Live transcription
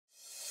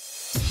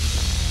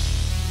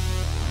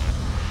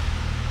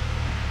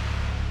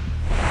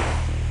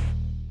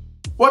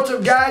What's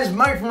up guys,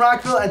 Mike from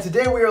Rockville, and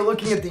today we are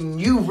looking at the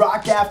new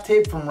GAFF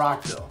tape from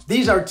Rockville.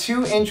 These are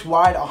 2-inch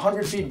wide,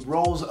 100 feet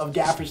rolls of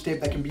gaffers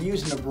tape that can be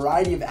used in a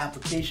variety of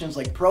applications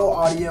like pro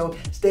audio,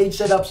 stage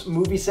setups,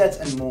 movie sets,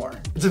 and more.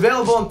 It's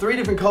available in 3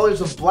 different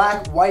colors of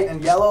black, white,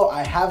 and yellow.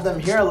 I have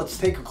them here, let's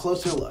take a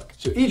closer look.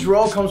 So each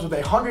roll comes with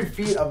 100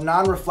 feet of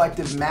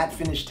non-reflective matte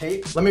finish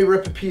tape. Let me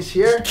rip a piece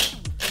here.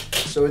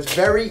 So it's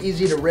very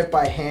easy to rip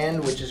by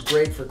hand, which is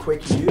great for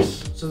quick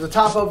use. So the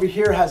top over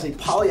here has a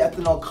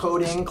polyethylene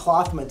coating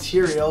cloth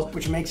material,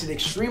 which makes it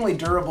extremely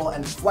durable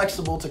and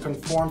flexible to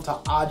conform to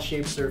odd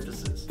shaped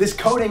surfaces. This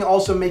coating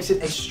also makes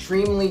it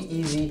extremely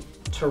easy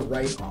to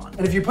write on.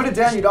 And if you put it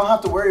down, you don't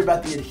have to worry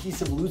about the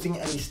adhesive losing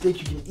any stick.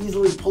 You can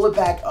easily pull it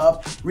back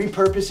up,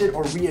 repurpose it,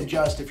 or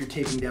readjust if you're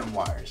taping down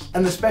wires.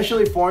 And the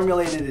specially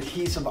formulated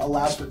adhesive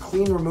allows for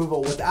clean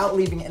removal without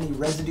leaving any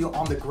residue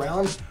on the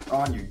ground or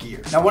on your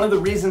gear. Now, one of the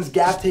reasons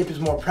GAFF tape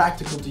is more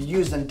practical to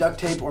use than duct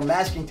tape or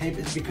masking tape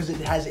is because it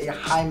has a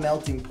high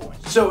melting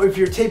point. So if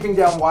you're taping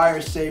down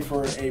wires, say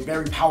for a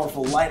very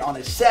powerful light on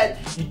a set,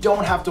 you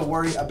don't have to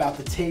worry about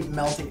the tape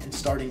melting and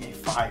starting a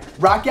fire.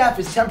 GAFF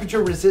is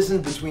temperature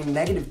resistant between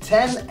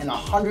 -10 and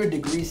 100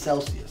 degrees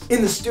Celsius.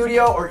 In the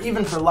studio or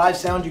even for live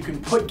sound, you can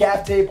put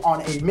GAFF tape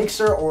on a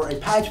mixer or a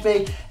patch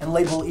bay and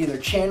label either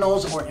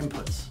channels or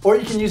inputs. Or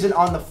you can use it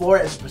on the floor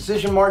as a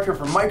precision marker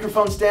for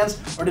microphone stands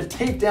or to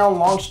tape down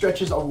long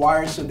stretches of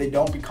wires so they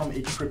don't become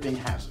a tripping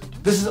hazard.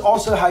 This is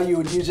also how you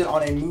would use it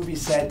on a movie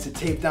set to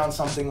tape down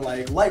something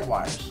like light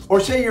wires. Or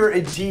say you're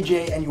a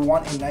DJ and you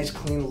want a nice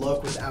clean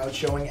look without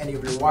showing any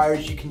of your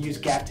wires, you can use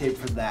GAFF tape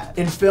for that.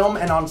 In film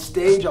and on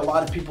stage, a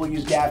lot of people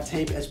use GAFF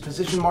tape as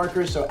position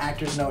markers so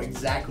actors know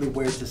exactly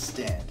where to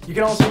stand. You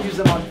can also use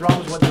them on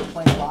drums, whether you're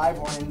playing live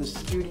or in the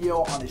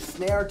studio, on a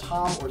snare,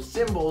 tom, or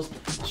cymbals,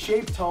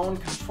 shape tone,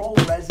 control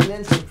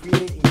resonance, and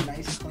create a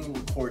nice clean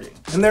recording.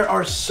 And there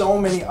are so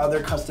many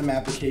other custom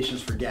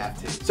applications for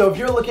GAFF tape. So if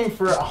you're looking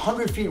for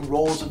 100 feet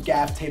rolls of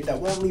GAFF tape that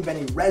won't leave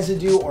any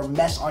residue or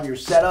mess on your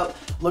setup,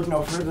 look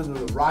no further than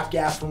the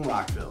GAFF from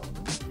Rockville.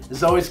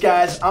 As always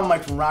guys, I'm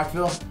Mike from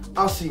Rockville.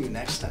 I'll see you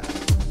next time.